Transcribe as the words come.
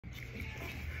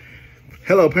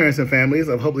Hello, parents and families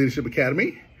of Hope Leadership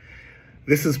Academy.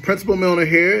 This is Principal Milner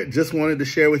here. Just wanted to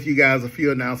share with you guys a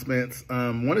few announcements.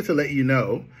 Wanted to let you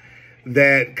know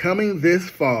that coming this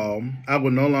fall, I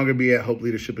will no longer be at Hope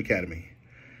Leadership Academy.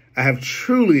 I have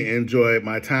truly enjoyed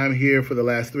my time here for the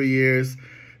last 3 years,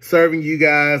 serving you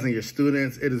guys and your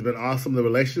students. It has been awesome. The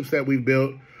relationships that we've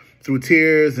built through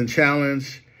tears and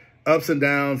challenge, ups and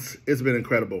downs, it's been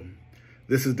incredible.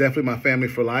 This is definitely my family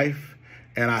for life.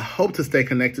 And I hope to stay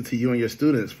connected to you and your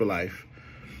students for life.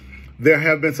 There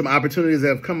have been some opportunities that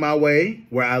have come my way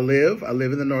where I live. I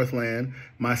live in the Northland.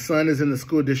 My son is in the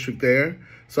school district there.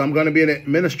 So I'm going to be an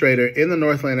administrator in the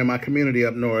Northland in my community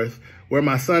up north where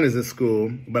my son is at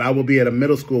school, but I will be at a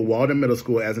middle school, Walden Middle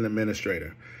School, as an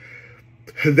administrator.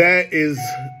 That is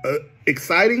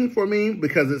exciting for me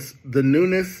because it's the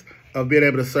newness of being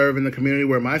able to serve in the community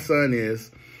where my son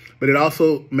is. But it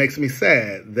also makes me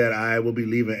sad that I will be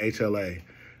leaving HLA.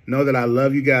 Know that I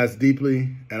love you guys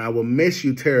deeply and I will miss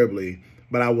you terribly,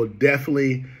 but I will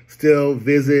definitely still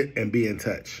visit and be in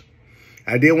touch.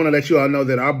 I did want to let you all know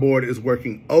that our board is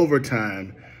working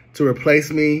overtime to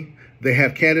replace me. They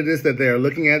have candidates that they are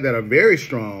looking at that are very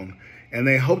strong, and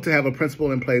they hope to have a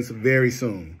principal in place very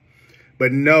soon.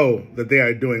 But know that they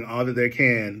are doing all that they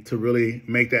can to really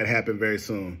make that happen very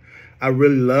soon. I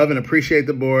really love and appreciate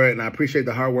the board, and I appreciate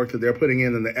the hard work that they're putting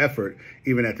in and the effort,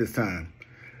 even at this time.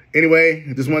 Anyway,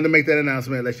 I just wanted to make that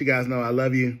announcement, let you guys know I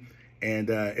love you, and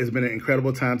it's been an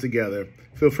incredible time together.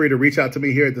 Feel free to reach out to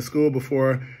me here at the school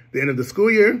before the end of the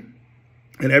school year,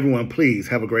 and everyone, please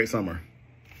have a great summer.